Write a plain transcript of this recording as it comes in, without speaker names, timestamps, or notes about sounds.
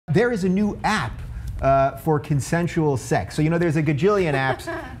There is a new app for consensual sex. So, you know, there's a gajillion apps.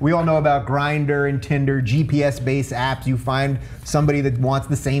 We all know about Grindr and Tinder, GPS-based apps. You find somebody that wants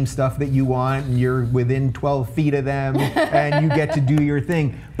the same stuff that you want, and you're within 12 feet of them, and you get to do your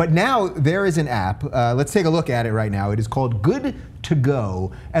thing. But now there is an app. Let's take a look at it right now. It is called Good to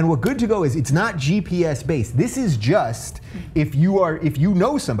Go. And what Good to Go is, it's not GPS-based. This is just if you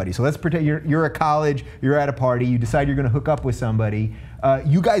know somebody. So let's pretend you're at college, you're at a party, you decide you're going to hook up with somebody.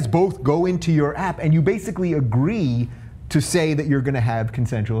 You guys both go into your app and you basically agree to say that you're going to have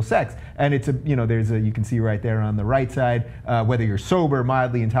consensual sex. And it's you can see right there on the right side, whether you're sober,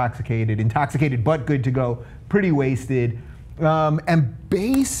 mildly intoxicated but good to go, pretty wasted. And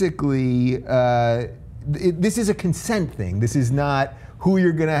basically, this is a consent thing. This is not who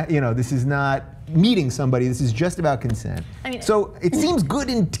you're going to, this is not meeting somebody. This is just about consent. I mean, so it seems good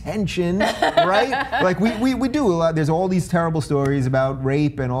intention, right? Like we do a lot. There's all these terrible stories about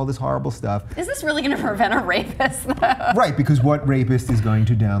rape and all this horrible stuff. Is this really going to prevent a rapist, though? Right, because what rapist is going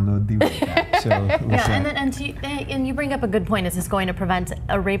to download the rape app? So yeah, and you bring up a good point. Is this going to prevent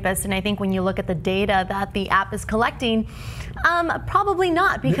a rapist? And I think when you look at the data that the app is collecting, probably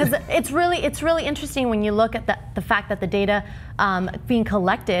not, because it's really interesting when you look at the fact that the data being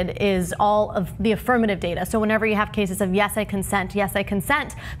collected is all of the affirmative data. So whenever you have cases of yes, I consent,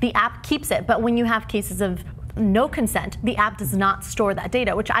 the app keeps it. But when you have cases of no consent, the app does not store that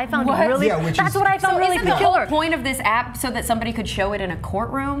data, which I found really, that's what I found really peculiar. The whole point of this app so that somebody could show it in a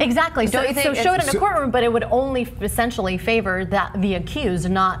courtroom? Exactly. So show it in a courtroom, but it would only essentially favor the accused,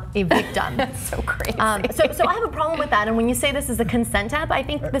 not a victim. That's so crazy. So I have a problem with that. And when you say this is a consent app, I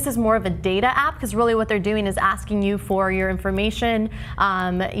think this is more of a data app, because really what they're doing is asking you for your information,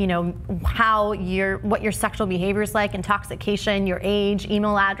 what your sexual behavior is like, intoxication, your age,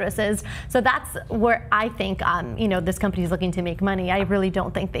 email addresses. So that's where I think this company is looking to make money. I really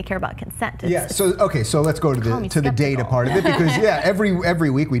don't think they care about consent. So let's go to the data part of it, because every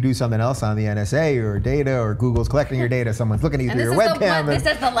week we do something else on the NSA or data, or Google's collecting your data. Someone's looking at you through your webcam. This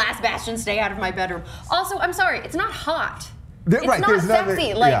is the last bastion. Stay out of my bedroom. Also, I'm sorry, it's not hot. It's right, not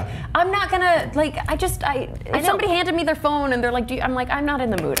sexy. I'm not gonna if somebody handed me their phone and they're like, I'm like, I'm not in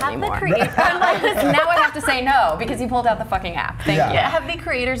the mood anymore. I'm like, now I have to say no because he pulled out the fucking app. Thank you. Have the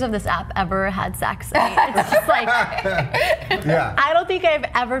creators of this app ever had sex? I mean, it's just like, I don't think I've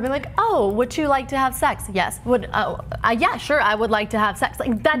ever been like, oh, would you like to have sex? Yes. Yeah, sure, I would like to have sex.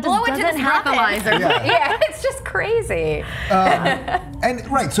 Like that doesn't happen. Yeah, it's just crazy.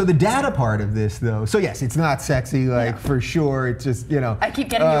 So the data part of this, though. So yes, it's not sexy, for sure. It's just, I keep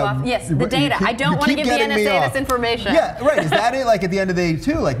getting you off. Yes, the data. I don't want to give the NSA this information. Yeah, right. Is that it? Like at the end of the day,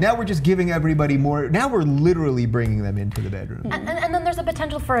 too? Like now we're just giving everybody more. Now we're literally bringing them into the bedroom. And then there's a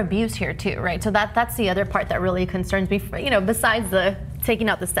potential for abuse here too, right? So that's the other part that really concerns me. Besides the taking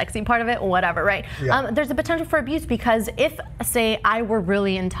out the sexy part of it, whatever, right? Yeah. There's a potential for abuse, because if, say, I were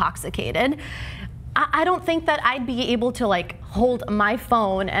really intoxicated, I don't think that I'd be able to hold my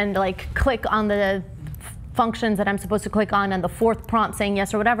phone and click on the functions that I'm supposed to click on and the fourth prompt saying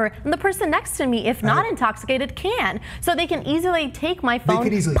yes or whatever, and the person next to me, if not intoxicated, can. So they can easily take my phone,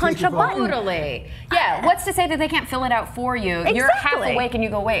 punch a button. Totally. Yeah, what's to say that they can't fill it out for you? Exactly. You're half awake and you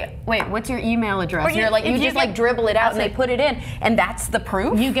go, wait, what's your email address? You're like, you just dribble it out and they put it in, and that's the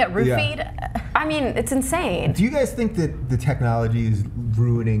proof? You get roofied. I mean, it's insane. Do you guys think that the technology is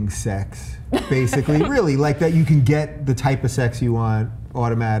ruining sex, basically? Really, like that you can get the type of sex you want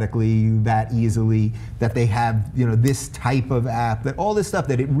automatically, that easily, that they have, this type of app, that all this stuff,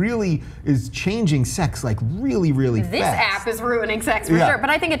 that it really is changing sex really, really fast. This app is ruining sex for sure, but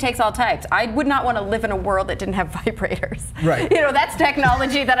I think it takes all types. I would not want to live in a world that didn't have vibrators. Right. That's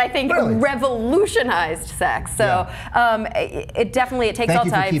technology that I think revolutionized sex. So it definitely takes all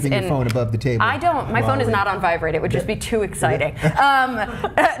types. Thank you for keeping your phone above the table. I don't. My phone is not on vibrate. It would just be too exciting.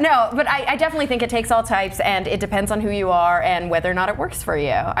 No, but I definitely think it takes all types, and it depends on who you are and whether or not it works for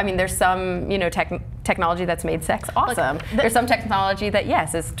you. I mean, there's some, technology that's made sex awesome. There's some technology that,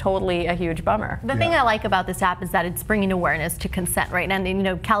 yes, is totally a huge bummer. The thing I like about this app is that it's bringing awareness to consent, right?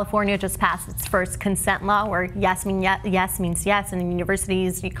 And California just passed its first consent law, where yes means yes, and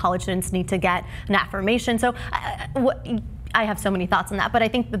universities, college students need to get an affirmation. So I have so many thoughts on that, but I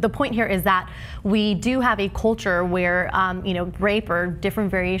think that the point here is that we do have a culture where, rape or different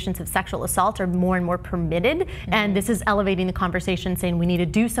variations of sexual assault are more and more permitted, and this is elevating the conversation, saying we need to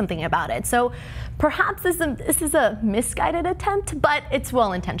do something about it. So perhaps this is a misguided attempt, but it's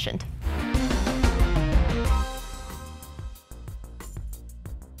well-intentioned.